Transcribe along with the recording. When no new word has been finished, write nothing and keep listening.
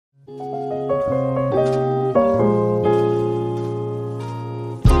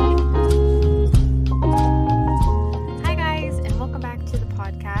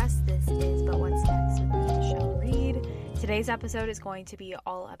episode is going to be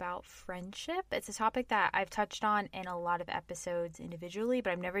all about friendship. It's a topic that I've touched on in a lot of episodes individually, but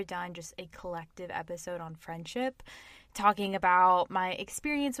I've never done just a collective episode on friendship, talking about my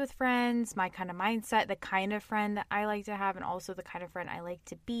experience with friends, my kind of mindset, the kind of friend that I like to have, and also the kind of friend I like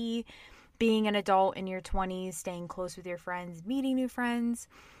to be, being an adult in your 20s, staying close with your friends, meeting new friends.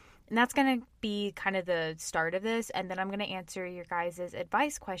 And that's going to be kind of the start of this. And then I'm going to answer your guys'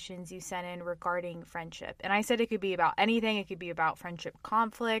 advice questions you sent in regarding friendship. And I said it could be about anything. It could be about friendship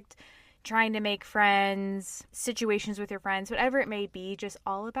conflict, trying to make friends, situations with your friends, whatever it may be, just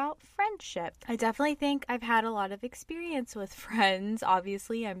all about friendship. I definitely think I've had a lot of experience with friends.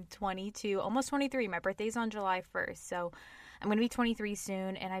 Obviously, I'm 22, almost 23. My birthday's on July 1st. So I'm going to be 23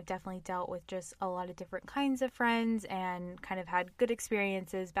 soon, and I've definitely dealt with just a lot of different kinds of friends and kind of had good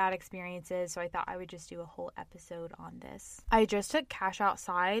experiences, bad experiences, so I thought I would just do a whole episode on this. I just took Cash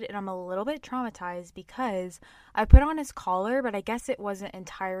outside, and I'm a little bit traumatized because I put on his collar, but I guess it wasn't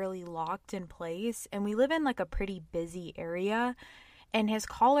entirely locked in place, and we live in like a pretty busy area, and his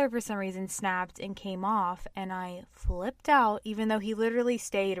collar for some reason snapped and came off, and I flipped out, even though he literally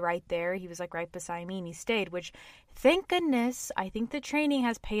stayed right there. He was like right beside me, and he stayed, which thank goodness, I think the training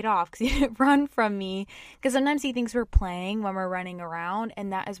has paid off because he didn't run from me, because sometimes he thinks we're playing when we're running around,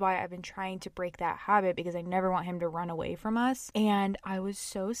 and that is why I've been trying to break that habit, because I never want him to run away from us. And I was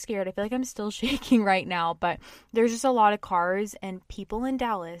so scared. I feel like I'm still shaking right now, but there's just a lot of cars, and people in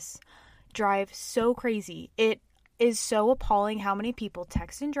Dallas drive so crazy. It is so appalling how many people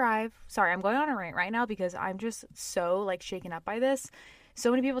text and drive. Sorry, I'm going on a rant right now because I'm just so like shaken up by this. So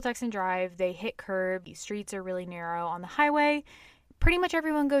many people text and drive. They hit curb. These streets are really narrow on the highway. Pretty much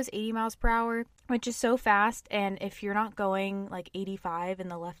everyone goes 80 miles per hour, which is so fast. And if you're not going like 85 in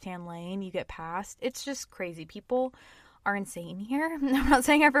the left-hand lane, you get passed. It's just crazy. People are insane here. I'm not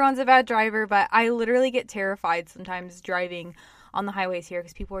saying everyone's a bad driver, but I literally get terrified sometimes driving on the highways here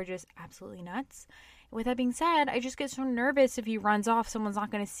because people are just absolutely nuts. With that being said, I just get so nervous if he runs off, someone's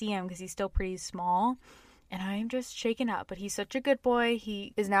not going to see him because he's still pretty small. And I'm just shaken up. But he's such a good boy.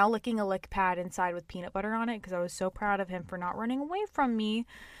 He is now licking a lick pad inside with peanut butter on it because I was so proud of him for not running away from me.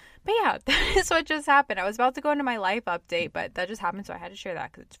 But yeah, that is what just happened. I was about to go into my life update, but that just happened, so I had to share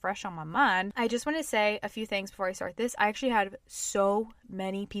that because it's fresh on my mind. I just want to say a few things before I start this. I actually had so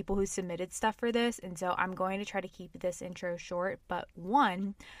many people who submitted stuff for this, and so I'm going to try to keep this intro short. But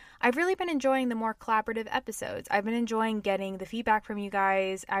one, I've really been enjoying the more collaborative episodes. I've been enjoying getting the feedback from you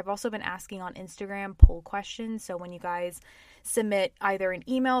guys. I've also been asking on Instagram poll questions, so when you guys submit either an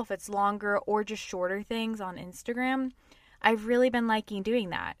email if it's longer or just shorter things on Instagram, I've really been liking doing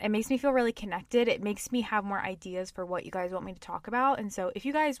that. It makes me feel really connected. It makes me have more ideas for what you guys want me to talk about. And so if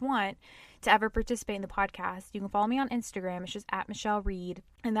you guys want to ever participate in the podcast, you can follow me on Instagram. It's just at Michelle Reed.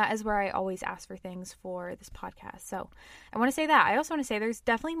 And that is where I always ask for things for this podcast. So I want to say that. I also want to say there's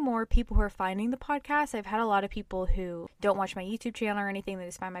definitely more people who are finding the podcast. I've had a lot of people who don't watch my YouTube channel or anything. They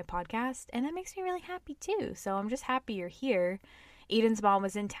just find my podcast. And that makes me really happy too. So I'm just happy you're here. Aiden's mom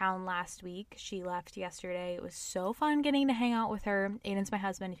was in town last week. She left yesterday. It was so fun getting to hang out with her. Aiden's my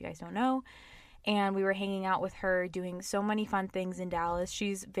husband, if you guys don't know. And we were hanging out with her, doing so many fun things in Dallas.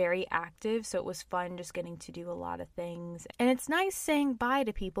 She's very active, so it was fun just getting to do a lot of things. And it's nice saying bye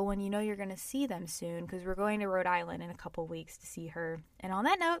to people when you know you're going to see them soon, because we're going to Rhode Island in a couple weeks to see her. And on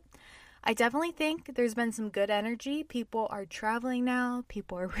that note, I definitely think there's been some good energy. People are traveling now.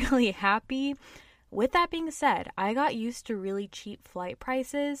 People are really happy. With that being said, I got used to really cheap flight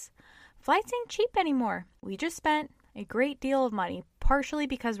prices. Flights ain't cheap anymore. We just spent a great deal of money, partially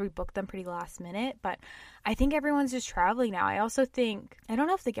because we booked them pretty last minute, but I think everyone's just traveling now. I also think, I don't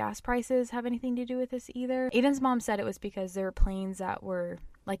know if the gas prices have anything to do with this either. Aiden's mom said it was because there were planes that were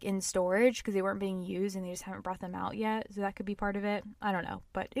like in storage because they weren't being used and they just haven't brought them out yet. So that could be part of it. I don't know,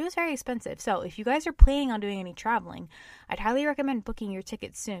 but it was very expensive. So if you guys are planning on doing any traveling, I'd highly recommend booking your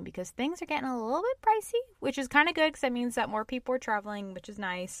tickets soon because things are getting a little bit pricey, which is kind of good because that means that more people are traveling, which is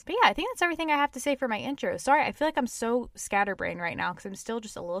nice. But yeah, I think that's everything I have to say for my intro. Sorry, I feel like I'm so scatterbrained right now because I'm still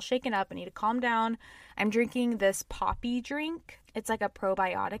just a little shaken up. I need to calm down. I'm drinking this Poppy drink. It's like a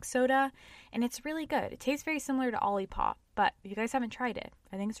probiotic soda, and it's really good. It tastes very similar to Olipop, but if you guys haven't tried it,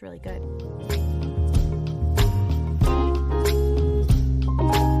 I think it's really good.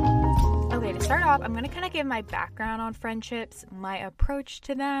 Okay, to start off, I'm going to kind of give my background on friendships, my approach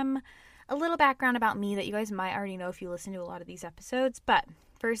to them, a little background about me that you guys might already know if you listen to a lot of these episodes, but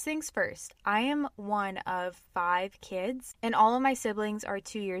first things first, I am one of 5 kids, and all of my siblings are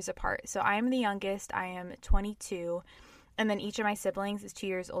 2 years apart. So I am the youngest. I am 22. And then each of my siblings is 2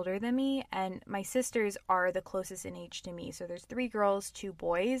 years older than me, and my sisters are the closest in age to me. So there's 3 girls, 2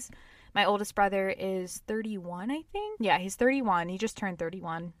 boys. My oldest brother is 31, I think. Yeah, he's 31. He just turned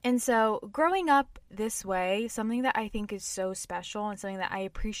 31. And so growing up this way, something that I think is so special and something that I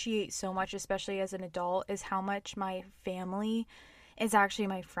appreciate so much, especially as an adult, is how much my family is actually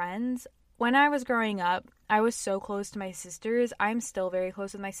my friends. When I was growing up, I was so close to my sisters. I'm still very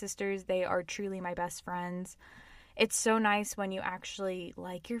close with my sisters. They are truly my best friends. It's so nice when you actually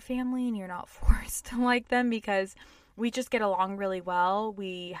like your family and you're not forced to like them, because we just get along really well.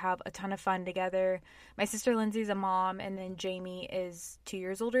 We have a ton of fun together. My sister Lindsay's a mom, and then Jamie is 2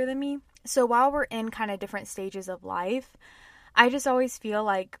 years older than me. So while we're in kind of different stages of life, I just always feel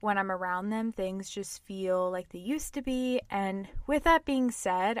like when I'm around them, things just feel like they used to be. And with that being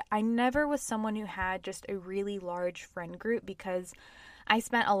said, I never was someone who had just a really large friend group, because I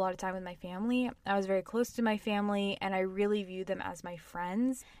spent a lot of time with my family. I was very close to my family, and I really viewed them as my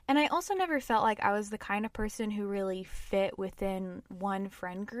friends. And I also never felt like I was the kind of person who really fit within one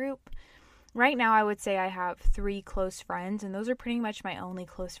friend group. Right now, I would say I have 3 close friends, and those are pretty much my only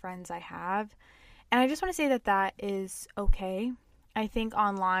close friends I have. And I just want to say that that is okay. I think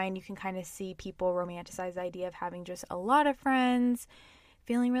online you can kind of see people romanticize the idea of having just a lot of friends,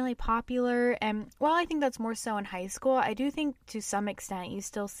 feeling really popular. And while I think that's more so in high school, I do think to some extent you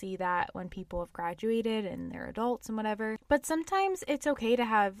still see that when people have graduated and they're adults and whatever. But sometimes it's okay to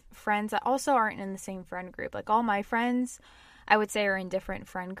have friends that also aren't in the same friend group. Like all my friends, I would say, are in different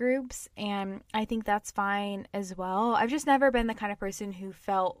friend groups, and I think that's fine as well. I've just never been the kind of person who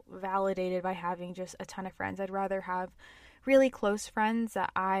felt validated by having just a ton of friends. I'd rather have really close friends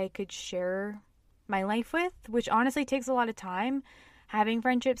that I could share my life with, which honestly takes a lot of time. Having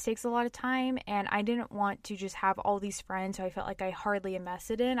friendships takes a lot of time, and I didn't want to just have all these friends who I felt like I hardly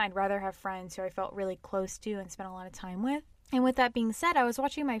invested in. I'd rather have friends who I felt really close to and spent a lot of time with. And with that being said, I was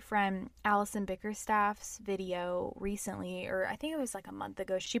watching my friend Allison Bickerstaff's video recently, or I think it was like a month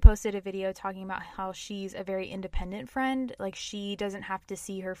ago. She posted a video talking about how she's a very independent friend. Like, she doesn't have to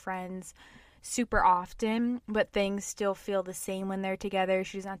see her friends super often, but things still feel the same when they're together.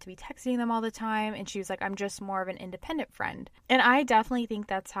 She doesn't have to be texting them all the time. And she was like, I'm just more of an independent friend. And I definitely think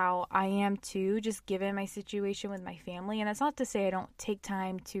that's how I am too, just given my situation with my family. And that's not to say I don't take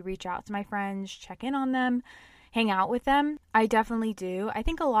time to reach out to my friends, check in on them, hang out with them. I definitely do. I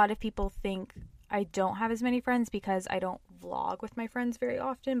think a lot of people think I don't have as many friends because I don't vlog with my friends very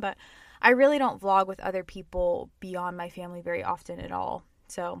often, but I really don't vlog with other people beyond my family very often at all.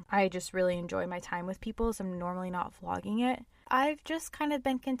 So I just really enjoy my time with people, so I'm normally not vlogging it. I've just kind of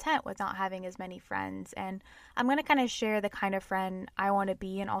been content with not having as many friends, and I'm going to kind of share the kind of friend I want to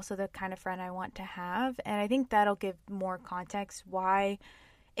be and also the kind of friend I want to have, and I think that'll give more context why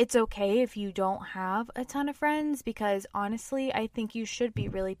it's okay if you don't have a ton of friends, because honestly, I think you should be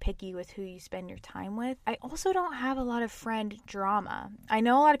really picky with who you spend your time with. I also don't have a lot of friend drama. I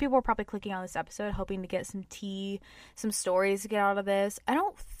know a lot of people are probably clicking on this episode hoping to get some tea, some stories to get out of this. I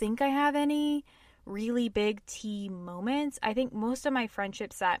don't think I have any really big tea moments. I think most of my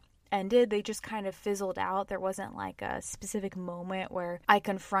friendships that ended, they just kind of fizzled out. There wasn't like a specific moment where I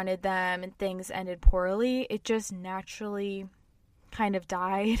confronted them and things ended poorly. It just naturally kind of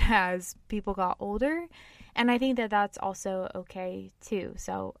died as people got older, and I think that that's also okay too.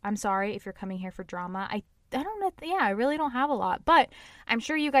 So I'm sorry if you're coming here for drama. I don't know. I really don't have a lot, but I'm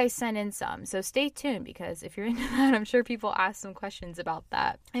sure you guys send in some, so stay tuned, because if you're into that, I'm sure people ask some questions about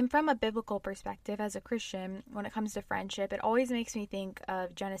that. And from a biblical perspective, as a Christian, when it comes to friendship, it always makes me think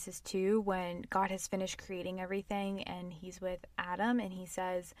of Genesis 2, when God has finished creating everything and he's with Adam and he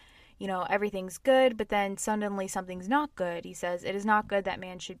says, you know, everything's good, but then suddenly something's not good. He says, it is not good that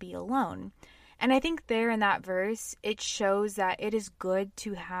man should be alone. And I think there in that verse, it shows that it is good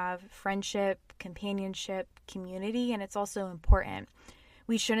to have friendship, companionship, community, and it's also important.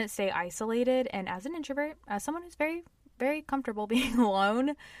 We shouldn't stay isolated. And as an introvert, as someone who's very, very comfortable being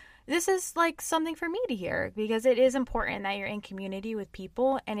alone, this is like something for me to hear, because it is important that you're in community with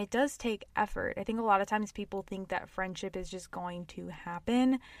people, and it does take effort. I think a lot of times people think that friendship is just going to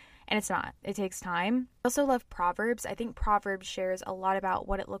happen, and it's not. It takes time. I also love Proverbs. I think Proverbs shares a lot about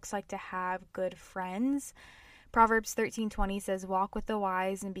what it looks like to have good friends. Proverbs 13:20 says, walk with the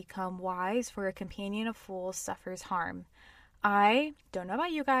wise and become wise, for a companion of fools suffers harm. I don't know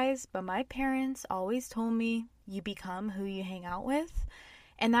about you guys, but my parents always told me you become who you hang out with.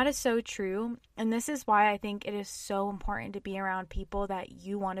 And that is so true. And this is why I think it is so important to be around people that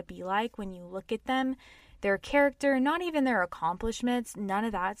you want to be like when you look at them. Their character, not even their accomplishments, none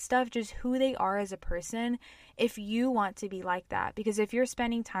of that stuff, just who they are as a person, if you want to be like that. Because if you're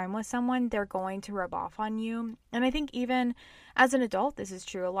spending time with someone, they're going to rub off on you. And I think even as an adult, this is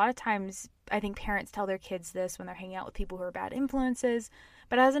true. A lot of times, I think parents tell their kids this when they're hanging out with people who are bad influences.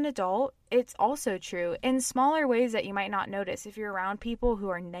 But as an adult, it's also true in smaller ways that you might not notice. If you're around people who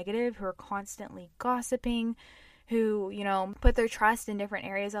are negative, who are constantly gossiping, who, put their trust in different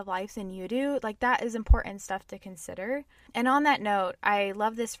areas of life than you do, like that is important stuff to consider. And on that note, I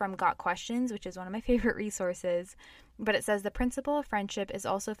love this from Got Questions, which is one of my favorite resources. But it says the principle of friendship is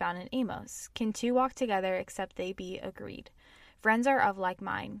also found in Amos. Can two walk together except they be agreed? Friends are of like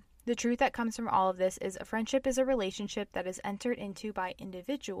mind. The truth that comes from all of this is a friendship is a relationship that is entered into by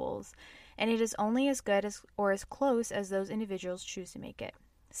individuals, and it is only as good as or as close as those individuals choose to make it.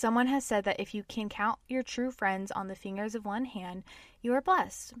 Someone has said that if you can count your true friends on the fingers of one hand, you are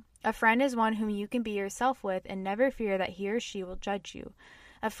blessed. A friend is one whom you can be yourself with and never fear that he or she will judge you.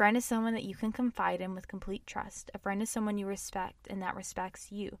 A friend is someone that you can confide in with complete trust. A friend is someone you respect and that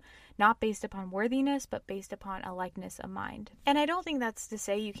respects you, not based upon worthiness, but based upon a likeness of mind. And I don't think that's to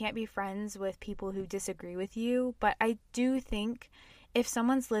say you can't be friends with people who disagree with you, but I do think if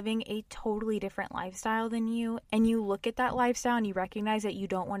someone's living a totally different lifestyle than you, and you look at that lifestyle and you recognize that you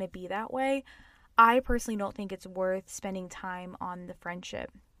don't want to be that way, I personally don't think it's worth spending time on the friendship.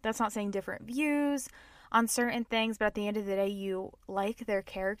 That's not saying different views on certain things, but at the end of the day, you like their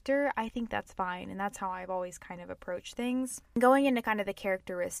character, I think that's fine. And that's how I've always kind of approached things. Going into kind of the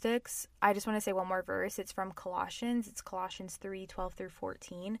characteristics, I just want to say one more verse. It's from Colossians. It's Colossians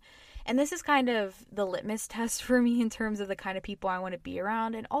 3:12-14. And this is kind of the litmus test for me in terms of the kind of people I want to be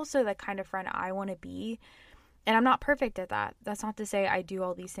around and also the kind of friend I want to be. And I'm not perfect at that. That's not to say I do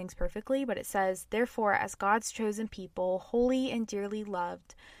all these things perfectly, but it says, therefore, as God's chosen people, holy and dearly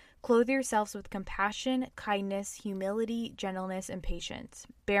loved, clothe yourselves with compassion, kindness, humility, gentleness, and patience.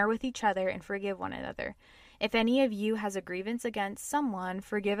 Bear with each other and forgive one another. If any of you has a grievance against someone,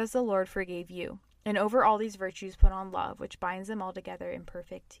 forgive as the Lord forgave you. And over all these virtues put on love, which binds them all together in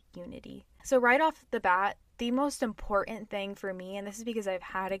perfect unity. So right off the bat, the most important thing for me, and this is because I've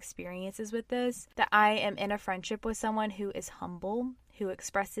had experiences with this, that I am in a friendship with someone who is humble, who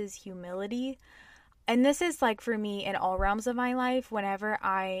expresses humility. And this is like for me in all realms of my life, whenever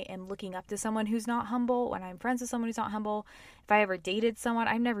I am looking up to someone who's not humble, when I'm friends with someone who's not humble, if I ever dated someone,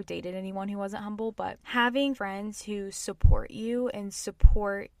 I've never dated anyone who wasn't humble, but having friends who support you and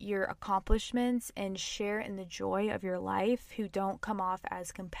support your accomplishments and share in the joy of your life, who don't come off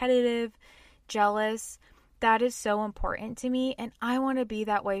as competitive, jealous, that is so important to me, and I want to be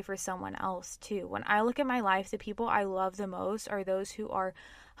that way for someone else too. When I look at my life, the people I love the most are those who are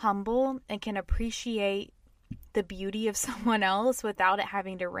humble and can appreciate the beauty of someone else without it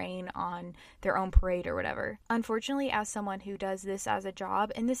having to rain on their own parade or whatever. Unfortunately, as someone who does this as a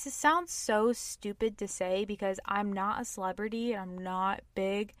job, and sounds so stupid to say because I'm not a celebrity and I'm not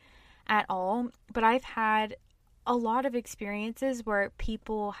big at all, but I've had a lot of experiences where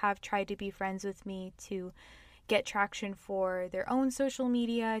people have tried to be friends with me to get traction for their own social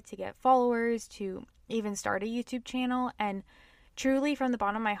media, to get followers, to even start a YouTube channel. And truly, from the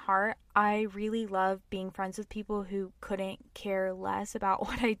bottom of my heart, I really love being friends with people who couldn't care less about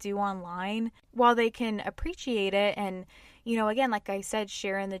what I do online, while they can appreciate it and, again, like I said,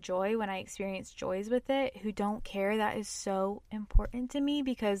 share in the joy when I experience joys with it, who don't care. That is so important to me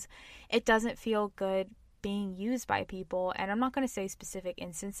because it doesn't feel good being used by people. And I'm not going to say specific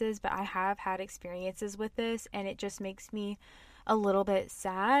instances, but I have had experiences with this, and it just makes me a little bit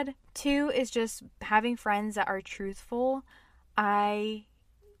sad. 2 is just having friends that are truthful. I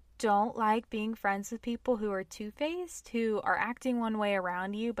don't like being friends with people who are two-faced, who are acting one way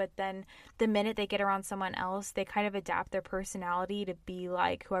around you, but then the minute they get around someone else, they kind of adapt their personality to be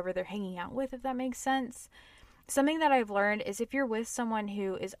like whoever they're hanging out with, if that makes sense. Something that I've learned is if you're with someone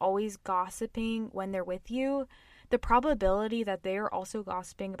who is always gossiping when they're with you, the probability that they are also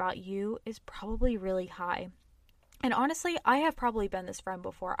gossiping about you is probably really high. And honestly, I have probably been this friend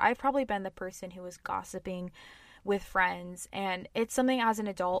before. I've probably been the person who was gossiping with friends, and it's something as an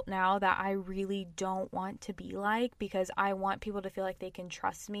adult now that I really don't want to be like, because I want people to feel like they can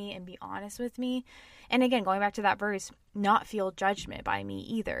trust me and be honest with me. And again, going back to that verse, not feel judgment by me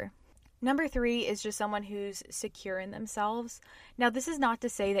either. Number 3 is just someone who's secure in themselves. Now, this is not to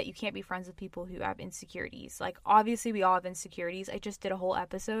say that you can't be friends with people who have insecurities. Like, obviously, we all have insecurities. I just did a whole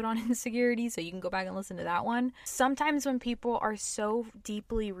episode on insecurities, so you can go back and listen to that one. Sometimes when people are so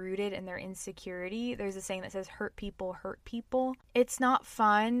deeply rooted in their insecurity, there's a saying that says, hurt people hurt people. It's not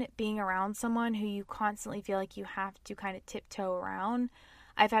fun being around someone who you constantly feel like you have to kind of tiptoe around.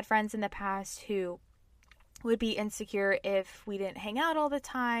 I've had friends in the past who would be insecure if we didn't hang out all the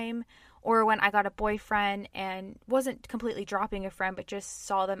time, or when I got a boyfriend and wasn't completely dropping a friend, but just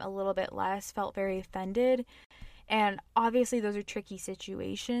saw them a little bit less, felt very offended. And obviously those are tricky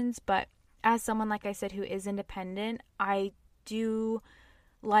situations, but as someone, like I said, who is independent, I do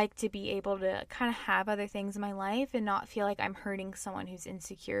like to be able to kind of have other things in my life and not feel like I'm hurting someone who's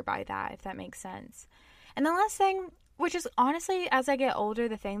insecure by that, if that makes sense. And the last thing, which is honestly, as I get older,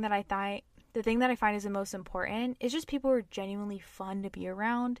 the thing that I find is the most important is just people who are genuinely fun to be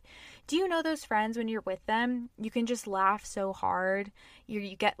around. Do you know those friends when you're with them, you can just laugh so hard,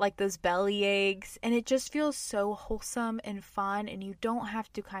 you get like those belly aches, and it just feels so wholesome and fun, and you don't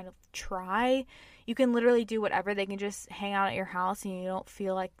have to kind of try. You can literally do whatever. They can just hang out at your house and you don't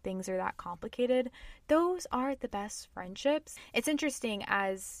feel like things are that complicated. Those are the best friendships. It's interesting,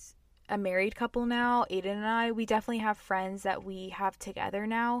 as a married couple now, Aiden and I, we definitely have friends that we have together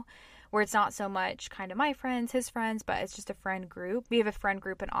now, where it's not so much kind of my friends, his friends, but it's just a friend group. We have a friend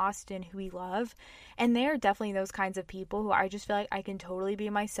group in Austin who we love, and they're definitely those kinds of people who I just feel like I can totally be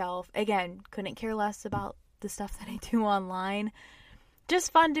myself. Again, couldn't care less about the stuff that I do online.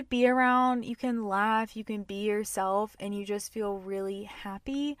 Just fun to be around. You can laugh, you can be yourself, and you just feel really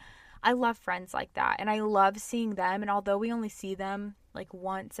happy. I love friends like that, and I love seeing them, and although we only see them like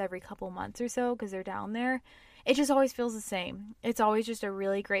once every couple months or so because they're down there, it just always feels the same. It's always just a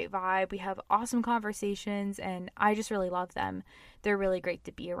really great vibe. We have awesome conversations, and I just really love them. They're really great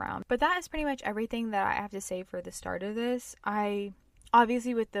to be around. But that is pretty much everything that I have to say for the start of this.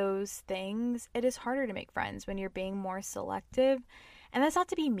 Obviously, with those things, it is harder to make friends when you're being more selective. And that's not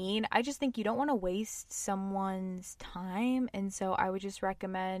to be mean. I just think you don't want to waste someone's time. And so I would just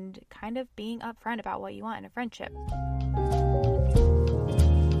recommend kind of being upfront about what you want in a friendship.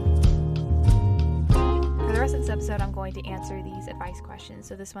 For the rest of this episode, I'm going to answer these advice questions.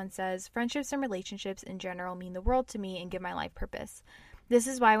 So this one says, friendships and relationships in general mean the world to me and give my life purpose. This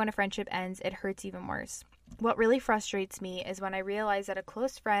is why when a friendship ends, it hurts even worse. What really frustrates me is when I realize that a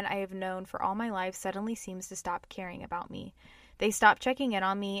close friend I have known for all my life suddenly seems to stop caring about me. They stop checking in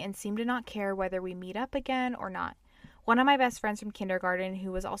on me and seem to not care whether we meet up again or not. One of my best friends from kindergarten,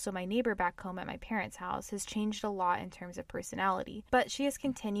 who was also my neighbor back home at my parents' house, has changed a lot in terms of personality, but she has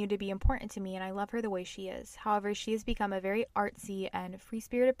continued to be important to me and I love her the way she is. However, she has become a very artsy and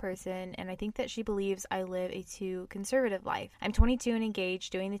free-spirited person, and I think that she believes I live a too conservative life. I'm 22 and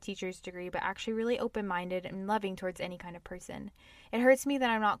engaged, doing the teacher's degree, but actually really open-minded and loving towards any kind of person. It hurts me that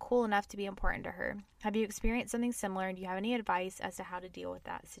I'm not cool enough to be important to her. Have you experienced something similar, and do you have any advice as to how to deal with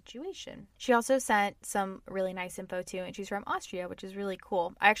that situation? She also sent some really nice info too, and she's from Austria, which is really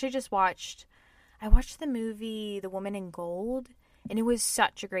cool. I watched the movie The Woman in Gold, and it was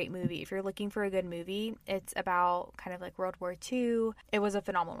such a great movie. If you're looking for a good movie, it's about kind of like World War II. It was a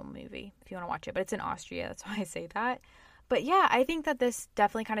phenomenal movie if you want to watch it, but it's in Austria. That's why I say that. But yeah, I think that this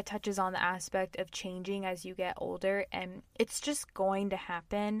definitely kind of touches on the aspect of changing as you get older, and it's just going to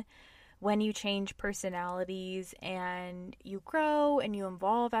happen when you change personalities and you grow and you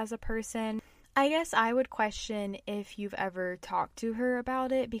evolve as a person. I guess I would question if you've ever talked to her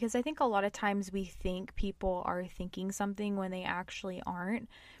about it, because I think a lot of times we think people are thinking something when they actually aren't.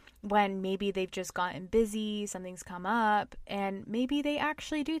 When maybe they've just gotten busy, something's come up, and maybe they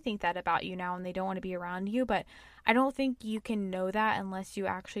actually do think that about you now and they don't want to be around you. But I don't think you can know that unless you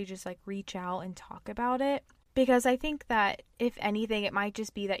actually just like reach out and talk about it. Because I think that if anything, it might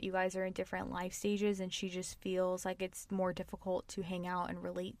just be that you guys are in different life stages and she just feels like it's more difficult to hang out and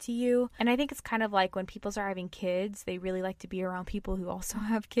relate to you. And I think it's kind of like when people start having kids, they really like to be around people who also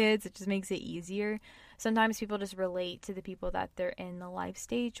have kids. It just makes it easier. Sometimes people just relate to the people that they're in the life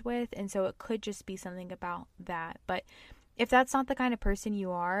stage with. And so it could just be something about that. But if that's not the kind of person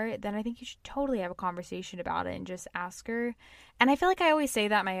you are, then I think you should totally have a conversation about it and just ask her. And I feel like I always say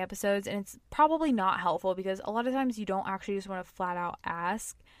that in my episodes, and it's probably not helpful because a lot of times you don't actually just want to flat out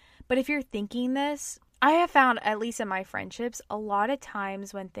ask. But if you're thinking this, I have found, at least in my friendships, a lot of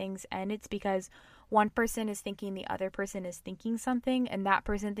times when things end, it's because one person is thinking the other person is thinking something, and that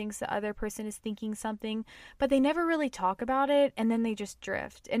person thinks the other person is thinking something, but they never really talk about it, and then they just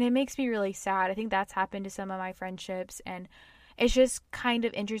drift. And it makes me really sad. I think that's happened to some of my friendships, and it's just kind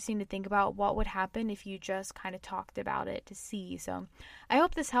of interesting to think about what would happen if you just kind of talked about it to see. So I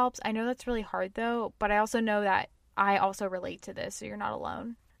hope this helps. I know that's really hard though, but I also know that I also relate to this, so you're not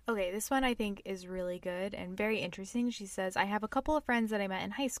alone. Okay, this one I think is really good and very interesting. She says, I have a couple of friends that I met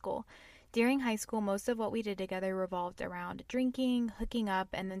in high school. During high school, most of what we did together revolved around drinking, hooking up,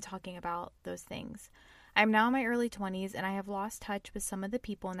 and then talking about those things. I'm now in my early 20s, and I have lost touch with some of the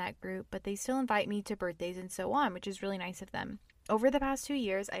people in that group, but they still invite me to birthdays and so on, which is really nice of them. Over the past 2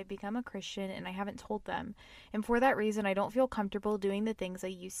 years, I've become a Christian, and I haven't told them. And for that reason, I don't feel comfortable doing the things I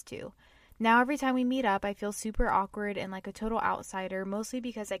used to. Now every time we meet up, I feel super awkward and like a total outsider, mostly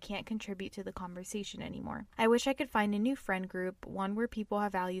because I can't contribute to the conversation anymore. I wish I could find a new friend group, one where people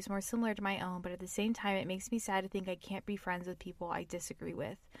have values more similar to my own, but at the same time, it makes me sad to think I can't be friends with people I disagree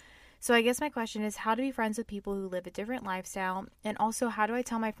with. So I guess my question is how to be friends with people who live a different lifestyle, and also how do I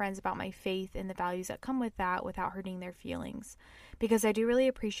tell my friends about my faith and the values that come with that without hurting their feelings? Because I do really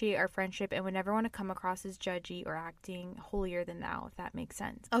appreciate our friendship and would never want to come across as judgy or acting holier than thou, if that makes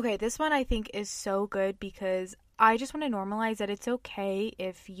sense. Okay, this one I think is so good because I just want to normalize that it's okay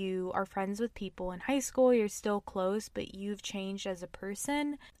if you are friends with people in high school, you're still close, but you've changed as a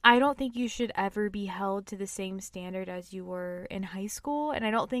person. I don't think you should ever be held to the same standard as you were in high school, and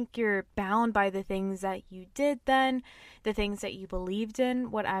I don't think you're bound by the things that you did then, the things that you believed in,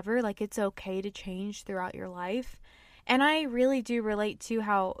 whatever. Like, it's okay to change throughout your life. And I really do relate to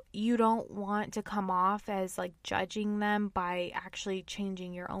how you don't want to come off as like judging them by actually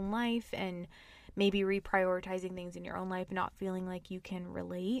changing your own life and maybe reprioritizing things in your own life, not feeling like you can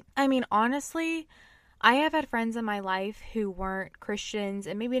relate. I mean, honestly, I have had friends in my life who weren't Christians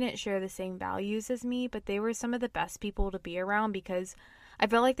and maybe didn't share the same values as me, but they were some of the best people to be around because I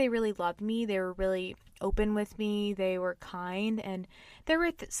felt like they really loved me. They were really open with me. They were kind. And there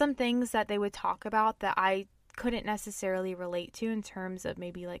were some things that they would talk about that I couldn't necessarily relate to in terms of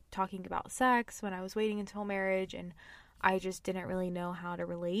maybe like talking about sex when I was waiting until marriage, and I just didn't really know how to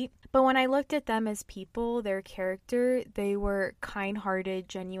relate. But when I looked at them as people, their character, they were kind-hearted,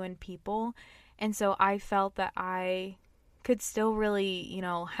 genuine people. And so I felt that I could still really,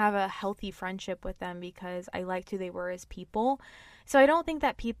 have a healthy friendship with them because I liked who they were as people. So I don't think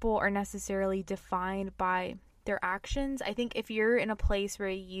that people are necessarily defined by their actions. I think if you're in a place where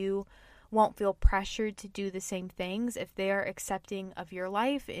you won't feel pressured to do the same things, if they are accepting of your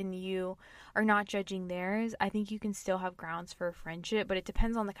life and you are not judging theirs, I think you can still have grounds for a friendship, but it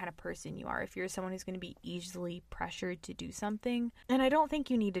depends on the kind of person you are. If you're someone who's going to be easily pressured to do something, and I don't think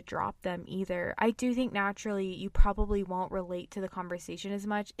you need to drop them either. I do think naturally you probably won't relate to the conversation as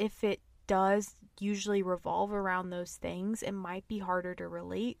much. If it does usually revolve around those things, it might be harder to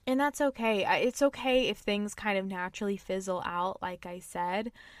relate, and that's okay. It's okay if things kind of naturally fizzle out, like I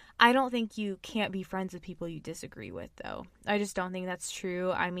said. I don't think you can't be friends with people you disagree with, though. I just don't think that's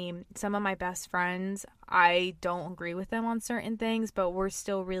true. I mean, some of my best friends, I don't agree with them on certain things, but we're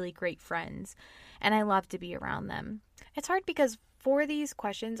still really great friends, and I love to be around them. It's hard because for these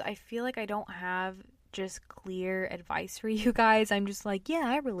questions, I feel like I don't have just clear advice for you guys. I'm just like, yeah,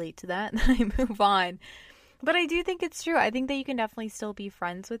 I relate to that, and then I move on. But I do think it's true. I think that you can definitely still be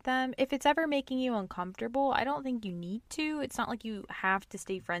friends with them. If it's ever making you uncomfortable, I don't think you need to. It's not like you have to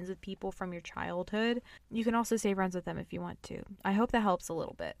stay friends with people from your childhood. You can also stay friends with them if you want to. I hope that helps a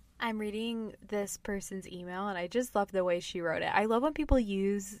little bit. I'm reading this person's email, and I just love the way she wrote it. I love when people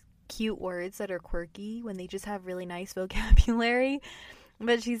use cute words that are quirky, when they just have really nice vocabulary.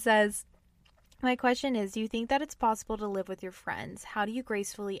 But she says, my question is, do you think that it's possible to live with your friends? How do you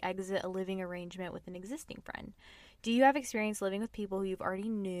gracefully exit a living arrangement with an existing friend? Do you have experience living with people who you've already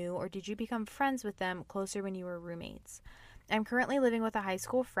knew, or did you become friends with them closer when you were roommates? I'm currently living with a high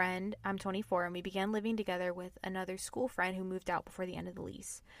school friend. I'm 24, and we began living together with another school friend who moved out before the end of the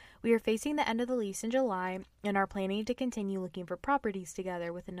lease. We are facing the end of the lease in July and are planning to continue looking for properties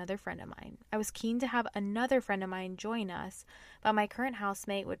together with another friend of mine. I was keen to have another friend of mine join us, but my current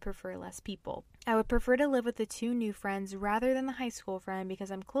housemate would prefer less people. I would prefer to live with the two new friends rather than the high school friend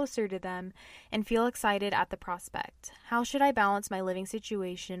because I'm closer to them and feel excited at the prospect. How should I balance my living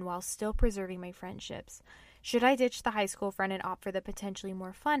situation while still preserving my friendships? Should I ditch the high school friend and opt for the potentially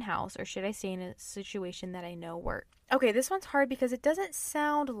more fun house, or should I stay in a situation that I know works? Okay, this one's hard because it doesn't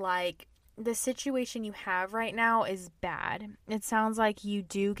sound like the situation you have right now is bad. It sounds like you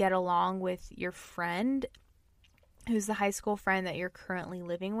do get along with your friend, who's the high school friend that you're currently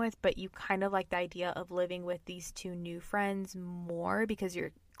living with, but you kind of like the idea of living with these two new friends more because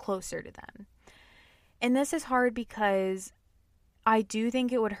you're closer to them. And this is hard because I do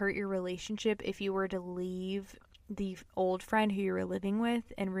think it would hurt your relationship if you were to leave the old friend who you were living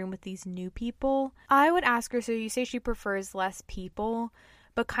with and room with these new people. I would ask her, so you say she prefers less people,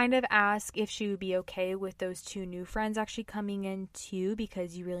 but kind of ask if she would be okay with those two new friends actually coming in too,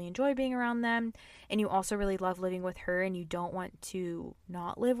 because you really enjoy being around them and you also really love living with her and you don't want to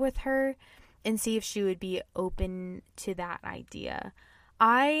not live with her, and see if she would be open to that idea.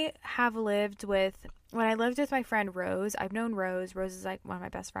 I have lived with, when I lived with my friend Rose, I've known Rose. Rose is like one of my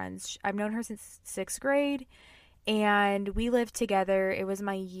best friends. I've known her since 6th grade, and we lived together. It was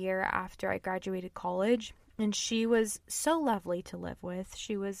my year after I graduated college, and she was so lovely to live with.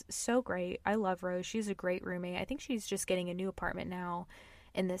 She was so great. I love Rose. She's a great roommate. I think she's just getting a new apartment now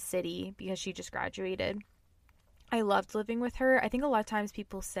in this city because she just graduated. I loved living with her. I think a lot of times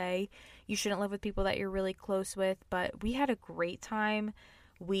people say you shouldn't live with people that you're really close with, but we had a great time.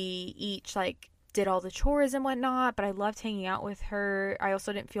 We each did all the chores and whatnot, but I loved hanging out with her. I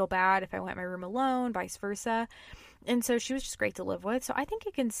also didn't feel bad if I went in my room alone, vice versa. And so she was just great to live with. So I think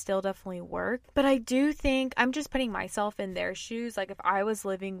it can still definitely work. But I do think I'm just putting myself in their shoes. Like if I was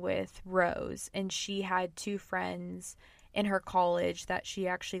living with Rose and she had two friends in her college that she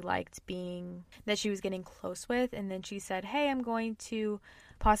actually liked being, that she was getting close with, and then she said, hey, I'm going to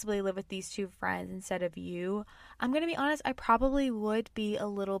possibly live with these two friends instead of you, I'm going to be honest, I probably would be a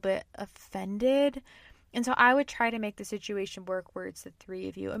little bit offended. And so I would try to make the situation work where it's the three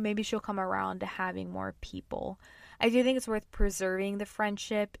of you, and maybe she'll come around to having more people. I do think it's worth preserving the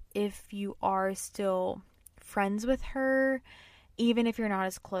friendship if you are still friends with her, even if you're not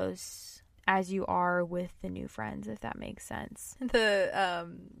as close as you are with the new friends, if that makes sense.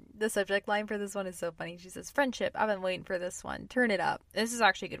 The subject line for this one is so funny. She says, friendship, I've been waiting for this one. Turn it up. This is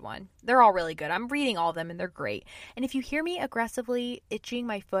actually a good one. They're all really good. I'm reading all of them and they're great. And if you hear me aggressively itching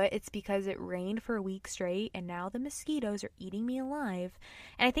my foot, it's because it rained for a week straight and now the mosquitoes are eating me alive.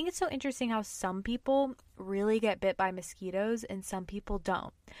 And I think it's so interesting how some people really get bit by mosquitoes and some people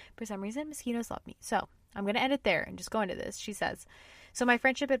don't. For some reason, mosquitoes love me. So I'm going to end it there and just go into this. She says, so my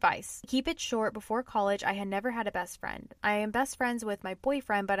friendship advice, keep it short. Before college, I had never had a best friend. I am best friends with my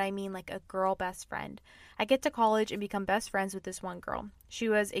boyfriend, but I mean like a girl best friend. I get to college and become best friends with this one girl. She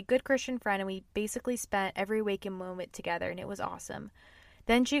was a good Christian friend and we basically spent every waking moment together and it was awesome.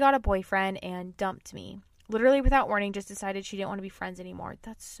 Then she got a boyfriend and dumped me. Literally without warning, just decided she didn't want to be friends anymore.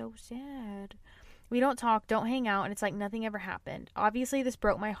 That's so sad. We don't talk, don't hang out, and it's like nothing ever happened. Obviously, this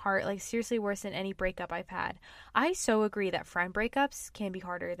broke my heart, like seriously worse than any breakup I've had. I so agree that friend breakups can be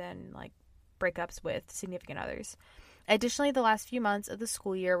harder than like breakups with significant others. Additionally, the last few months of the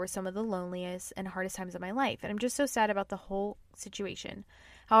school year were some of the loneliest and hardest times of my life, and I'm just so sad about the whole situation.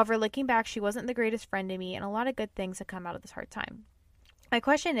 However, looking back, she wasn't the greatest friend to me, and a lot of good things have come out of this hard time. My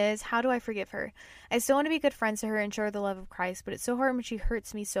question is, how do I forgive her? I still want to be good friends to her and show her the love of Christ, but it's so hard when she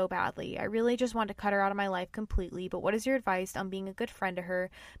hurts me so badly. I really just want to cut her out of my life completely, but what is your advice on being a good friend to her,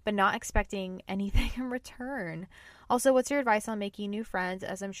 but not expecting anything in return? Also, what's your advice on making new friends,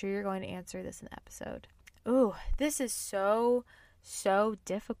 as I'm sure you're going to answer this in the episode. Ooh, this is so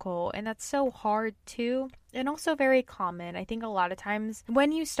difficult, and that's so hard too, and also very common. I think a lot of times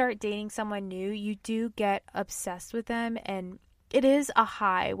when you start dating someone new, you do get obsessed with them, and it is a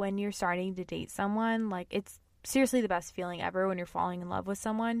high when you're starting to date someone. Like, it's seriously the best feeling ever when you're falling in love with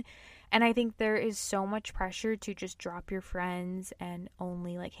someone. And I think there is so much pressure to just drop your friends and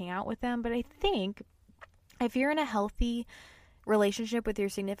only like hang out with them. But I think if you're in a healthy relationship with your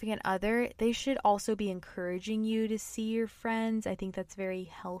significant other, they should also be encouraging you to see your friends. I think that's very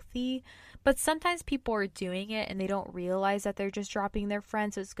healthy. But sometimes people are doing it and they don't realize that they're just dropping their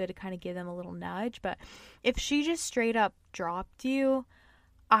friends, so it's good to kind of give them a little nudge. But if she just straight up dropped you,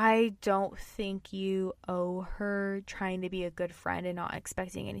 I don't think you owe her trying to be a good friend and not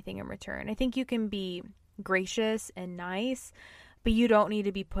expecting anything in return. I think you can be gracious and nice, but you don't need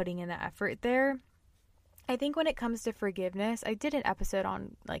to be putting in the effort there. I think when it comes to forgiveness, I did an episode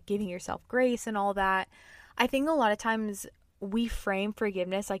on like giving yourself grace and all that. I think a lot of times we frame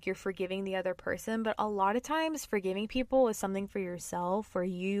forgiveness like you're forgiving the other person, but a lot of times forgiving people is something for yourself, where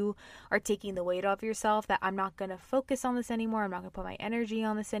you are taking the weight off yourself, that I'm not going to focus on this anymore. I'm not going to put my energy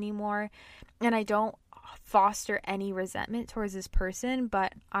on this anymore. And I don't foster any resentment towards this person,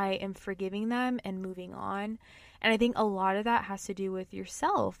 but I am forgiving them and moving on. And I think a lot of that has to do with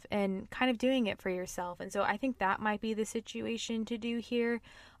yourself and kind of doing it for yourself. And so I think that might be the situation to do here.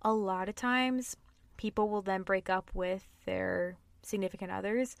 A lot of times people will then break up with their significant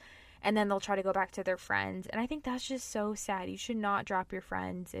others and then they'll try to go back to their friends. And I think that's just so sad. You should not drop your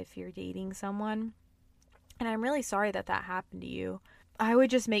friends if you're dating someone. And I'm really sorry that that happened to you. I would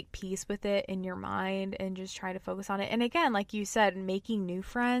just make peace with it in your mind and just try to focus on it. And again, like you said, making new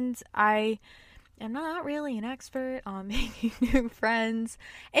friends, I'm not really an expert on making new friends.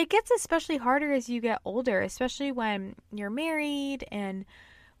 It gets especially harder as you get older, especially when you're married. And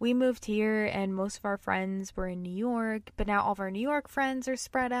we moved here and most of our friends were in New York, but now all of our New York friends are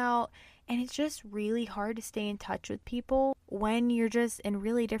spread out. And it's just really hard to stay in touch with people when you're just in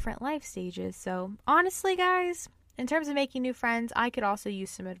really different life stages. So honestly, guys, in terms of making new friends, I could also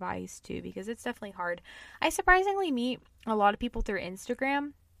use some advice too, because it's definitely hard. I surprisingly meet a lot of people through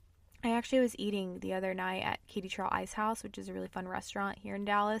Instagram. I actually was eating the other night at Katie Trail Ice House, which is a really fun restaurant here in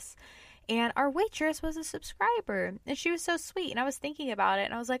Dallas. And our waitress was a subscriber. And she was so sweet. And I was thinking about it.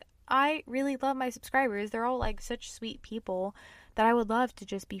 And I was like, I really love my subscribers. They're all like such sweet people. that I would love to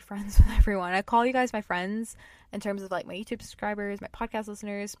just be friends with everyone. I call you guys my friends in terms of like my YouTube subscribers, my podcast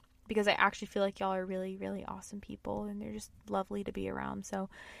listeners, because I actually feel like y'all are really, really awesome people and they're just lovely to be around. So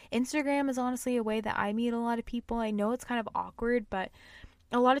Instagram is honestly a way that I meet a lot of people. I know it's kind of awkward, but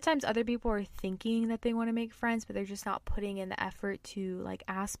a lot of times other people are thinking that they want to make friends, but they're just not putting in the effort to like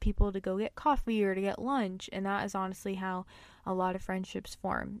ask people to go get coffee or to get lunch. And that is honestly how a lot of friendships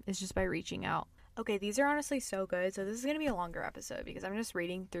form, is just by reaching out. Okay, these are honestly so good. So this is going to be a longer episode because I'm just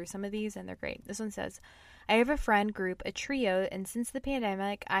reading through some of these and they're great. This one says, I have a friend group, a trio, and since the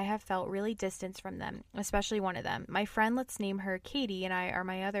pandemic, I have felt really distanced from them, especially one of them. My friend, let's name her Katie, and I are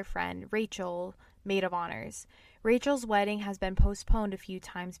my other friend, Rachel, maid of honors. Rachel's wedding has been postponed a few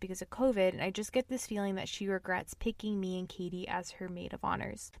times because of COVID, and I just get this feeling that she regrets picking me and Katie as her maid of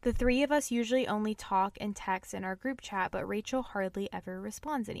honors. The three of us usually only talk and text in our group chat, but Rachel hardly ever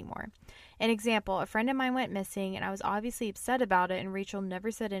responds anymore. An example, a friend of mine went missing, and I was obviously upset about it, and Rachel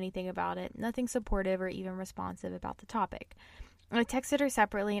never said anything about it, nothing supportive or even responsive about the topic. I texted her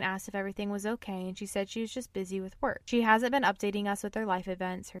separately and asked if everything was okay, and she said she was just busy with work. She hasn't been updating us with their life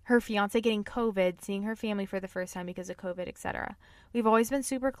events, her fiance getting COVID, seeing her family for the first time because of COVID, etc. We've always been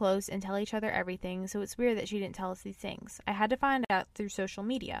super close and tell each other everything, so it's weird that she didn't tell us these things. I had to find out through social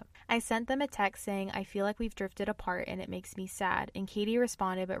media. I sent them a text saying, I feel like we've drifted apart and it makes me sad, and Katie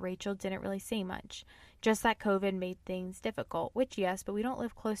responded, but Rachel didn't really say much. Just that COVID made things difficult, which yes, but we don't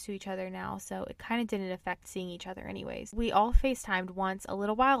live close to each other now, so it kind of didn't affect seeing each other anyways. We all FaceTimed once a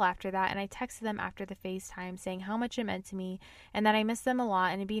little while after that, and I texted them after the FaceTime saying how much it meant to me and that I miss them a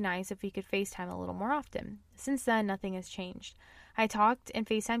lot and it'd be nice if we could FaceTime a little more often. Since then, nothing has changed. I talked and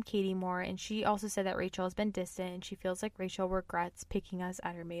FaceTimed Katie more, and she also said that Rachel has been distant and she feels like Rachel regrets picking us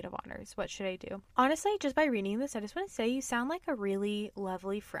at her maid of honors. What should I do? Honestly, just by reading this, I just want to say you sound like a really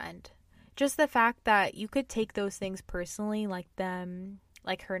lovely friend. Just the fact that you could take those things personally, like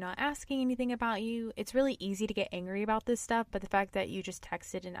her not asking anything about you. It's really easy to get angry about this stuff, but the fact that you just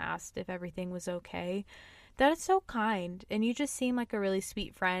texted and asked if everything was okay, that is so kind. And you just seem like a really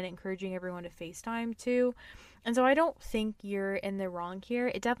sweet friend, encouraging everyone to FaceTime too. And so I don't think you're in the wrong here.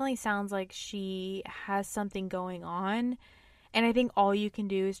 It definitely sounds like she has something going on. And I think all you can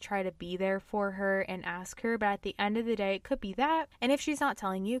do is try to be there for her and ask her. But at the end of the day, it could be that. And if she's not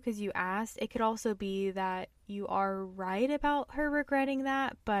telling you because you asked, it could also be that you are right about her regretting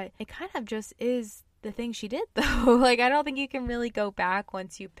that. But it kind of just is the thing she did, though. Like, I don't think you can really go back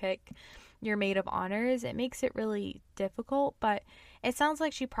once you pick your maid of honors. It makes it really difficult. But it sounds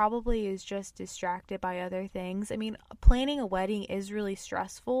like she probably is just distracted by other things. I mean, planning a wedding is really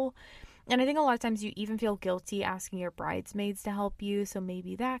stressful. And I think a lot of times you even feel guilty asking your bridesmaids to help you, so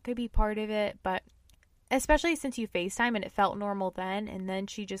maybe that could be part of it. But especially since you FaceTime and it felt normal then, and then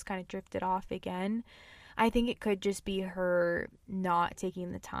she just kind of drifted off again, I think it could just be her not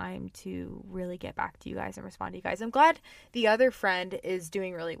taking the time to really get back to you guys and respond to you guys. I'm glad the other friend is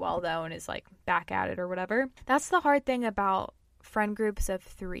doing really well, though, and is like back at it or whatever. That's the hard thing about friend groups of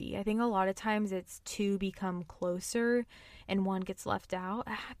 3. I think a lot of times it's 2 become closer and 1 gets left out.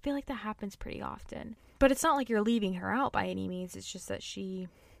 I feel like that happens pretty often. But it's not like you're leaving her out by any means. It's just that she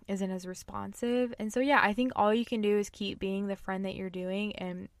isn't as responsive. And so, yeah, I think all you can do is keep being the friend that you're doing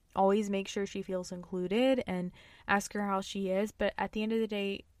and always make sure she feels included and ask her how she is. But at the end of the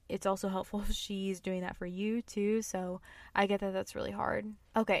day, it's also helpful if she's doing that for you too. So I get that that's really hard.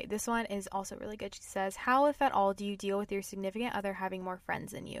 Okay, this one is also really good. She says, how, if at all, do you deal with your significant other having more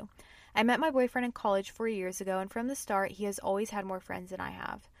friends than you? I met my boyfriend in college 4 years ago, and from the start, he has always had more friends than I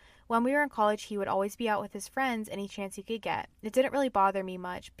have. When we were in college, he would always be out with his friends any chance he could get. It didn't really bother me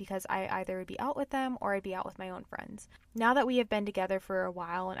much because I either would be out with them or I'd be out with my own friends. Now that we have been together for a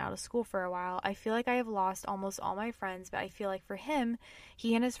while and out of school for a while, I feel like I have lost almost all my friends, but I feel like for him,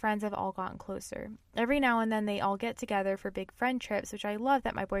 he and his friends have all gotten closer. Every now and then they all get together for big friend trips, which I love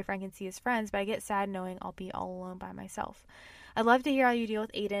that my boyfriend can see his friends, but I get sad knowing I'll be all alone by myself. I'd love to hear how you deal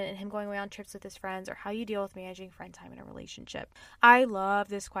with Aiden and him going away on trips with his friends, or how you deal with managing friend time in a relationship. I love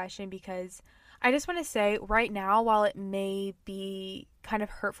this question because I just want to say right now, while it may be kind of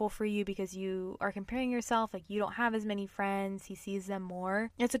hurtful for you because you are comparing yourself, like you don't have as many friends, he sees them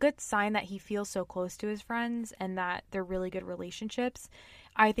more, it's a good sign that he feels so close to his friends and that they're really good relationships.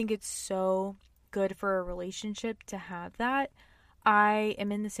 I think it's so good for a relationship to have that. I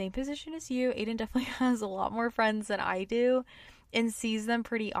am in the same position as you. Aiden definitely has a lot more friends than I do and sees them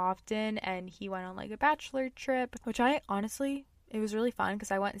pretty often. And he went on like a bachelor trip, which I honestly, it was really fun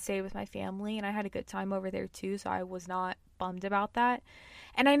because I went and stayed with my family and I had a good time over there too. So I was not bummed about that.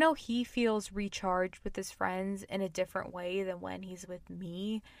 And I know he feels recharged with his friends in a different way than when he's with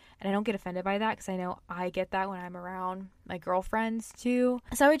me. And I don't get offended by that because I know I get that when I'm around my girlfriends too.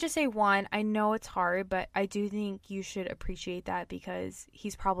 So I would just say, one, I know it's hard, but I do think you should appreciate that because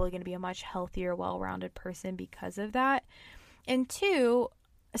he's probably going to be a much healthier, well-rounded person because of that. And two,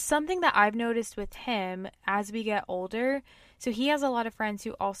 something that I've noticed with him as we get older, so he has a lot of friends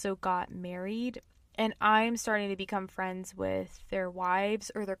who also got married. And I'm starting to become friends with their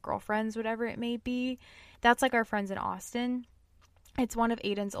wives or their girlfriends, whatever it may be. That's like our friends in Austin. It's one of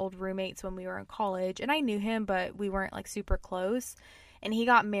Aiden's old roommates when we were in college. And I knew him, but we weren't like super close. And he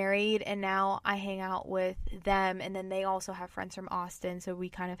got married, and now I hang out with them. And then they also have friends from Austin, so we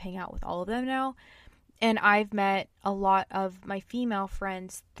kind of hang out with all of them now. And I've met a lot of my female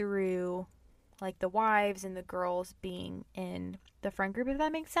friends through like the wives and the girls being in the friend group, if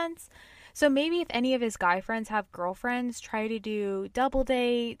that makes sense. So maybe if any of his guy friends have girlfriends, try to do double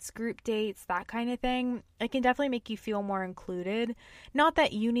dates, group dates, that kind of thing. It can definitely make you feel more included. Not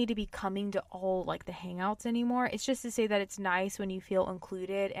that you need to be coming to all like the hangouts anymore. It's just to say that it's nice when you feel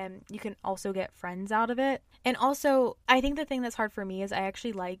included and you can also get friends out of it. And also, I think the thing that's hard for me is I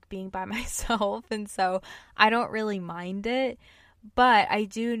actually like being by myself, and so I don't really mind it. But I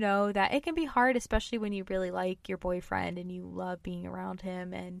do know that it can be hard, especially when you really like your boyfriend and you love being around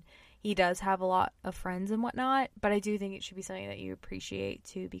him and he does have a lot of friends and whatnot. But I do think it should be something that you appreciate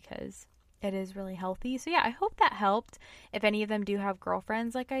too because it is really healthy. So yeah, I hope that helped if any of them do have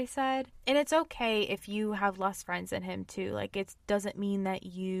girlfriends, like I said. And it's okay if you have less friends than him too. Like, it doesn't mean that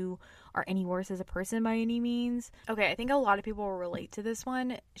you are any worse as a person by any means. Okay, I think a lot of people will relate to this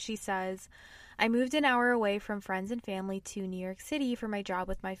one. She says, I moved an hour away from friends and family to New York City for my job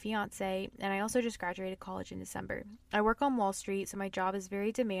with my fiance, and I also just graduated college in December. I work on Wall Street, so my job is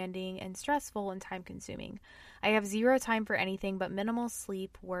very demanding and stressful and time-consuming. I have zero time for anything but minimal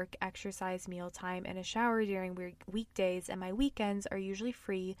sleep, work, exercise, mealtime, and a shower during weekdays, and my weekends are usually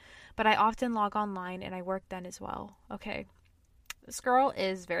free, but I often log online and I work then as well. Okay. This girl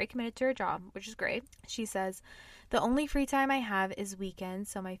is very committed to her job, which is great. She says, the only free time I have is weekends,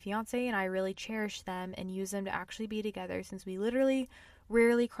 so my fiance and I really cherish them and use them to actually be together since we literally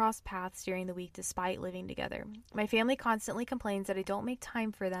rarely cross paths during the week despite living together. My family constantly complains that I don't make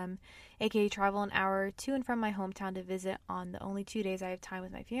time for them, aka travel an hour to and from my hometown to visit on the only 2 days I have time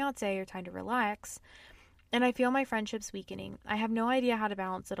with my fiance or time to relax. And I feel my friendship's weakening. I have no idea how to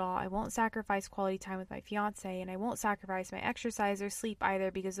balance it all. I won't sacrifice quality time with my fiance, and I won't sacrifice my exercise or sleep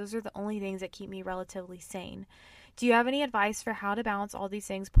either because those are the only things that keep me relatively sane. Do you have any advice for how to balance all these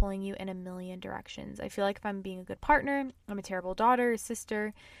things pulling you in a million directions? I feel like if I'm being a good partner, I'm a terrible daughter or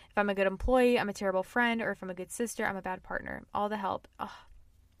sister. If I'm a good employee, I'm a terrible friend. Or if I'm a good sister, I'm a bad partner. All the help. Ugh.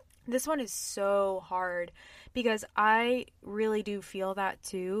 This one is so hard because I really do feel that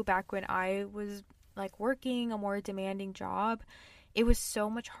too. Back when I was like working a more demanding job, it was so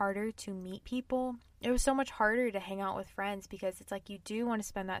much harder to meet people. It was so much harder to hang out with friends because it's like you do want to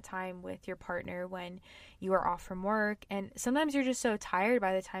spend that time with your partner when you are off from work. And sometimes you're just so tired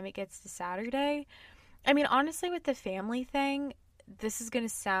by the time it gets to Saturday. I mean, honestly, with the family thing, this is going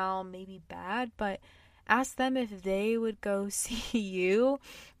to sound maybe bad, but ask them if they would go see you.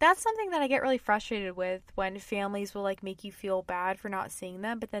 That's something that I get really frustrated with when families will like make you feel bad for not seeing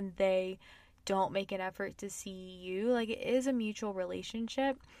them, but then they don't make an effort to see you. Like, it is a mutual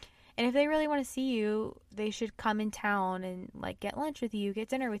relationship. And if they really want to see you, they should come in town and like get lunch with you, get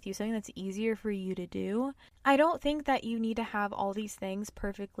dinner with you, something that's easier for you to do. I don't think that you need to have all these things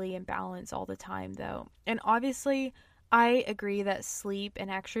perfectly in balance all the time though. And obviously, I agree that sleep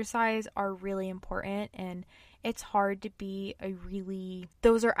and exercise are really important, and it's hard to be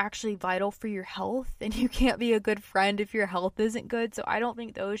those are actually vital for your health, and you can't be a good friend if your health isn't good. So I don't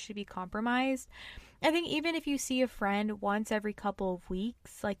think those should be compromised. I think even if you see a friend once every couple of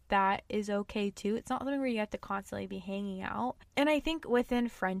weeks, like that is okay too. It's not something where you have to constantly be hanging out. And I think within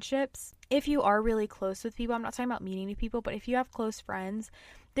friendships, if you are really close with people, I'm not talking about meeting new people, but if you have close friends,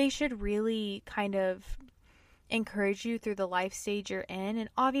 they should really kind of encourage you through the life stage you're in. And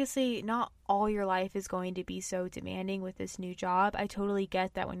obviously not all your life is going to be so demanding with this new job. I totally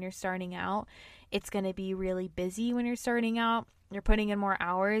get that when you're starting out, it's going to be really busy when you're starting out. You're putting in more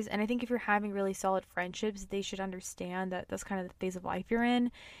hours. And I think if you're having really solid friendships, they should understand that that's kind of the phase of life you're in.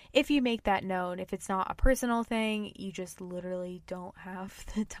 If you make that known, if it's not a personal thing, you just literally don't have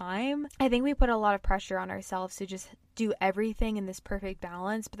the time. I think we put a lot of pressure on ourselves to just do everything in this perfect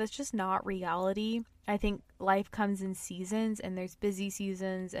balance, but that's just not reality. I think life comes in seasons, and there's busy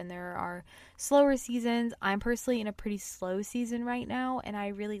seasons and there are slower seasons. I'm personally in a pretty slow season right now, and I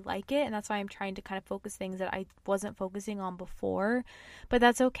really like it, and that's why I'm trying to kind of focus things that I wasn't focusing on before. But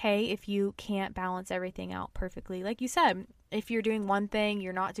that's okay if you can't balance everything out perfectly. Like you said, if you're doing one thing,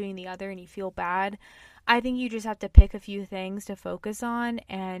 you're not doing the other, and you feel bad, I think you just have to pick a few things to focus on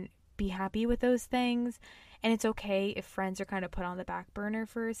and be happy with those things. And it's okay if friends are kind of put on the back burner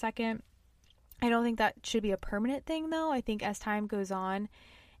for a second. I don't think that should be a permanent thing, though. I think as time goes on,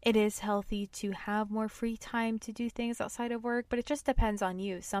 it is healthy to have more free time to do things outside of work, but it just depends on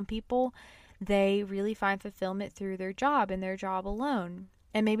you. Some people, they really find fulfillment through their job and their job alone.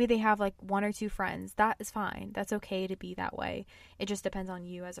 And maybe they have like one or two friends. That is fine. That's okay to be that way. It just depends on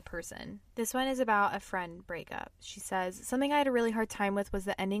you as a person. This one is about a friend breakup. She says, something I had a really hard time with was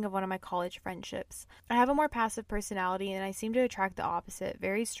the ending of one of my college friendships. I have a more passive personality, and I seem to attract the opposite,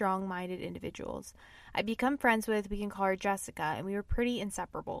 very strong-minded individuals. I'd become friends with, we can call her Jessica, and we were pretty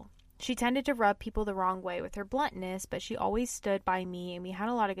inseparable. She tended to rub people the wrong way with her bluntness, but she always stood by me, and we had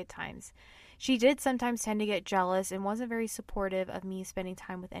a lot of good times. She did sometimes tend to get jealous and wasn't very supportive of me spending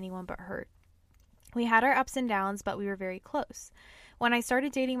time with anyone but her. We had our ups and downs, but we were very close. When I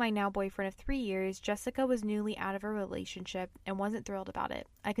started dating my now boyfriend of 3 years, Jessica was newly out of a relationship and wasn't thrilled about it.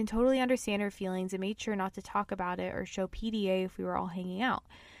 I can totally understand her feelings and made sure not to talk about it or show PDA if we were all hanging out.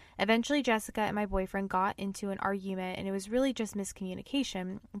 Eventually, Jessica and my boyfriend got into an argument, and it was really just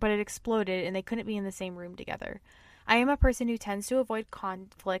miscommunication, but it exploded and they couldn't be in the same room together. I am a person who tends to avoid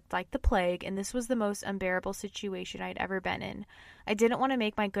conflict like the plague, and this was the most unbearable situation I'd ever been in. I didn't want to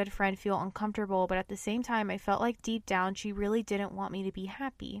make my good friend feel uncomfortable, but at the same time, I felt like deep down she really didn't want me to be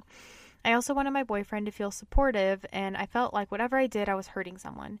happy. I also wanted my boyfriend to feel supportive, and I felt like whatever I did, I was hurting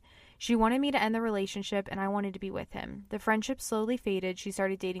someone. She wanted me to end the relationship, and I wanted to be with him. The friendship slowly faded. She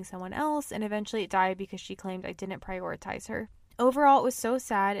started dating someone else, and eventually it died because she claimed I didn't prioritize her. Overall, it was so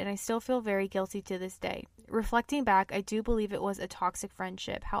sad, and I still feel very guilty to this day. Reflecting back, I do believe it was a toxic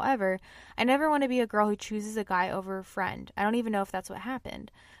friendship. However, I never want to be a girl who chooses a guy over a friend. I don't even know if that's what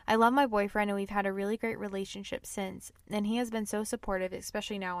happened. I love my boyfriend, and we've had a really great relationship since, and he has been so supportive,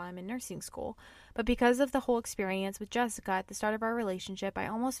 especially now I'm in nursing school. But because of the whole experience with Jessica at the start of our relationship, I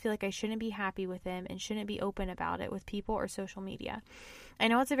almost feel like I shouldn't be happy with him and shouldn't be open about it with people or social media. I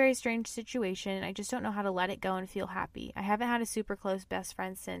know it's a very strange situation, and I just don't know how to let it go and feel happy. I haven't had a super close best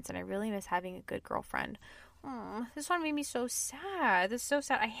friend since, and I really miss having a good girlfriend. This one made me so sad. This is so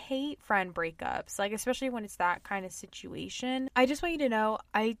sad. I hate friend breakups, like especially when it's that kind of situation. I just want you to know,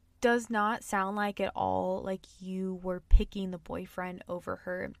 I does not sound like at all like you were picking the boyfriend over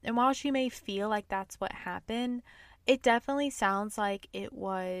her. And while she may feel like that's what happened, it definitely sounds like it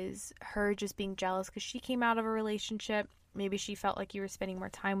was her just being jealous because she came out of a relationship. Maybe she felt like you were spending more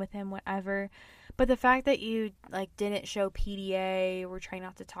time with him, whatever. But the fact that you didn't show PDA or trying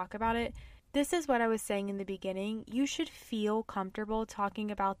not to talk about it, this is what I was saying in the beginning. You should feel comfortable talking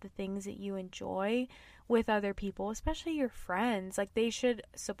about the things that you enjoy with other people, especially your friends. Like, they should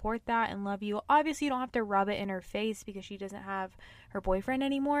support that and love you. Obviously, you don't have to rub it in her face because she doesn't have her boyfriend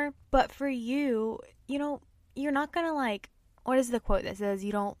anymore. But for you, you're not gonna what is the quote that says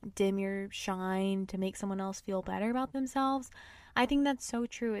you don't dim your shine to make someone else feel better about themselves? I think that's so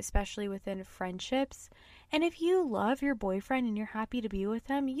true, especially within friendships. And if you love your boyfriend and you're happy to be with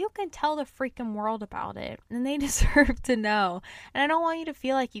him, you can tell the freaking world about it. And they deserve to know. And I don't want you to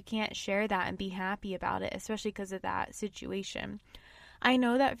feel like you can't share that and be happy about it, especially because of that situation. I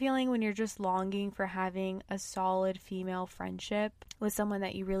know that feeling when you're just longing for having a solid female friendship with someone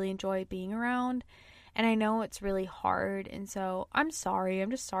that you really enjoy being around. And I know it's really hard, and so I'm sorry.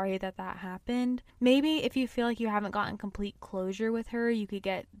 I'm just sorry that happened. Maybe if you feel like you haven't gotten complete closure with her, you could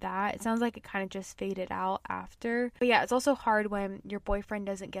get that. It sounds like it kind of just faded out after. But yeah, it's also hard when your boyfriend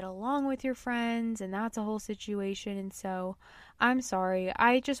doesn't get along with your friends, and that's a whole situation. And so I'm sorry.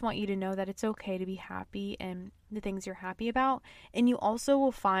 I just want you to know that it's okay to be happy and the things you're happy about. And you also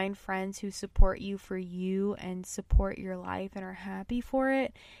will find friends who support you for you and support your life and are happy for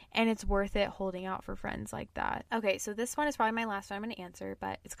it. And it's worth it holding out for friends like that. Okay, so this one is probably my last one I'm going to answer,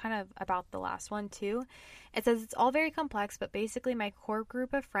 but it's kind of about the last one too. It says, it's all very complex, but basically my core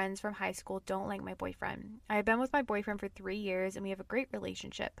group of friends from high school don't like my boyfriend. I have been with my boyfriend for 3 years and we have a great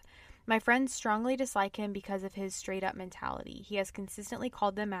relationship. My friends strongly dislike him because of his straight up mentality. He has consistently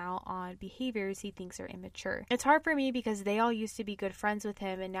called them out on behaviors he thinks are immature. It's hard for me because they all used to be good friends with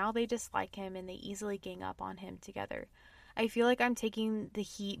him and now they dislike him and they easily gang up on him together. I feel like I'm taking the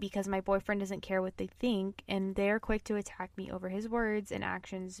heat because my boyfriend doesn't care what they think, and they are quick to attack me over his words and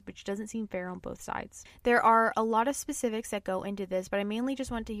actions, which doesn't seem fair on both sides. There are a lot of specifics that go into this, but I mainly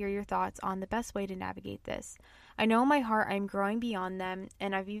just want to hear your thoughts on the best way to navigate this. I know in my heart I'm growing beyond them,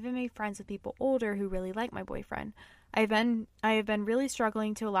 and I've even made friends with people older who really like my boyfriend. I have been really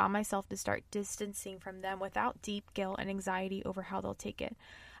struggling to allow myself to start distancing from them without deep guilt and anxiety over how they'll take it.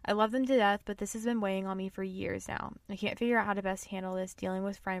 I love them to death, but this has been weighing on me for years now. I can't figure out how to best handle this. Dealing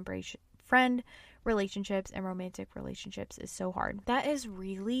with friend relationships and romantic relationships is so hard. That is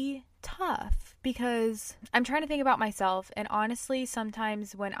really tough because I'm trying to think about myself, and honestly,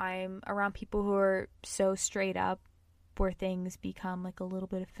 sometimes when I'm around people who are so straight up where things become like a little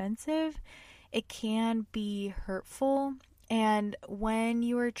bit offensive, it can be hurtful. And when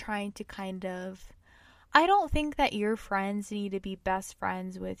you are trying to I don't think that your friends need to be best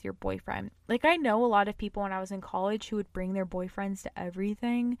friends with your boyfriend. Like, I know a lot of people when I was in college who would bring their boyfriends to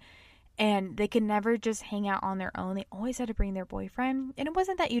everything, and they could never just hang out on their own. They always had to bring their boyfriend. And it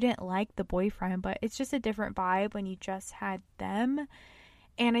wasn't that you didn't like the boyfriend, but it's just a different vibe when you just had them.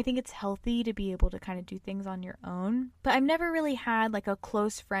 And I think it's healthy to be able to kind of do things on your own. But I've never really had like a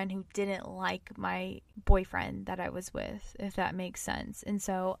close friend who didn't like my boyfriend that I was with, if that makes sense. And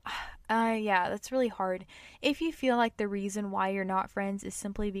so, yeah, that's really hard. If you feel like the reason why you're not friends is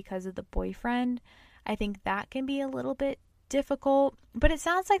simply because of the boyfriend, I think that can be a little bit difficult. But it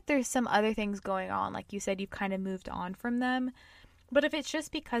sounds like there's some other things going on. Like you said, you've kind of moved on from them. But if it's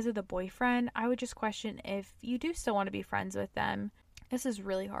just because of the boyfriend, I would just question if you do still want to be friends with them. This is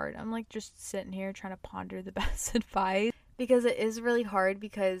really hard. I'm like just sitting here trying to ponder the best advice because it is really hard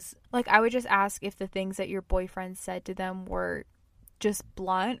because like I would just ask if the things that your boyfriend said to them were just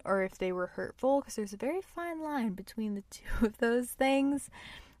blunt or if they were hurtful, because there's a very fine line between the two of those things.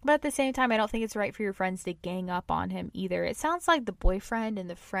 But at the same time, I don't think it's right for your friends to gang up on him either. It sounds like the boyfriend and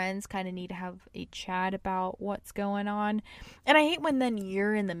the friends kind of need to have a chat about what's going on. And I hate when then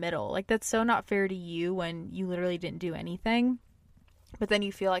you're in the middle. Like, that's so not fair to you when you literally didn't do anything. But then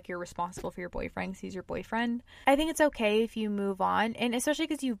you feel like you're responsible for your boyfriend because he's your boyfriend. I think it's okay if you move on. And especially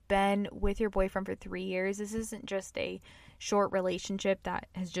because you've been with your boyfriend for 3 years. This isn't just a short relationship that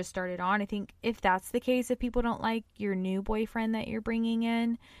has just started on. I think if that's the case, if people don't like your new boyfriend that you're bringing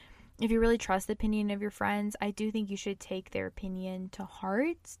in, if you really trust the opinion of your friends, I do think you should take their opinion to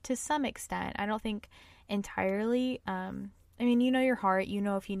heart to some extent. I don't think entirely. I mean, you know your heart. You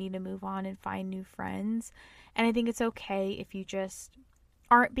know if you need to move on and find new friends. And I think it's okay if you just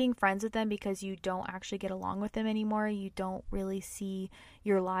aren't being friends with them because you don't actually get along with them anymore. You don't really see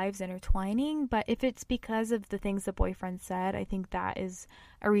your lives intertwining. But if it's because of the things the boyfriend said, I think that is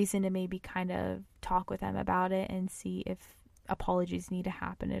a reason to maybe kind of talk with them about it and see if apologies need to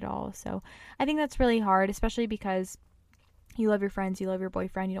happen at all. So I think that's really hard, especially because you love your friends, you love your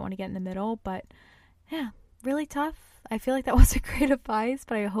boyfriend, you don't want to get in the middle. But yeah, really tough. I feel like that wasn't great advice,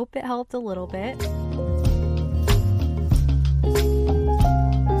 but I hope it helped a little bit.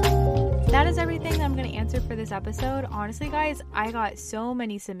 That is everything I'm going to answer for this episode. Honestly, guys, I got so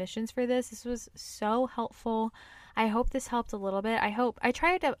many submissions for this. This was so helpful. I hope this helped a little bit. I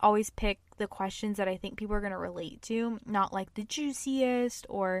try to always pick the questions that I think people are going to relate to, not like the juiciest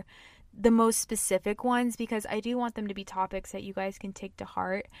or the most specific ones, because I do want them to be topics that you guys can take to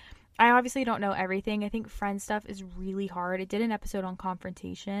heart. I obviously don't know everything. I think friend stuff is really hard. I did an episode on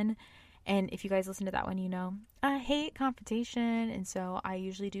confrontation. And if you guys listen to that one, you know, I hate confrontation. And so I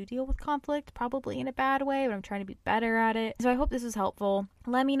usually do deal with conflict, probably in a bad way, but I'm trying to be better at it. So I hope this was helpful.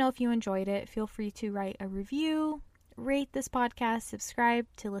 Let me know if you enjoyed it. Feel free to write a review, rate this podcast, subscribe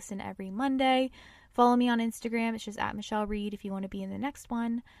to listen every Monday. Follow me on Instagram. It's just @MichelleReed if you want to be in the next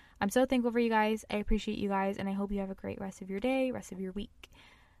one. I'm so thankful for you guys. I appreciate you guys. And I hope you have a great rest of your day, rest of your week.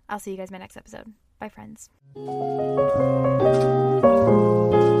 I'll see you guys in my next episode. Bye, friends.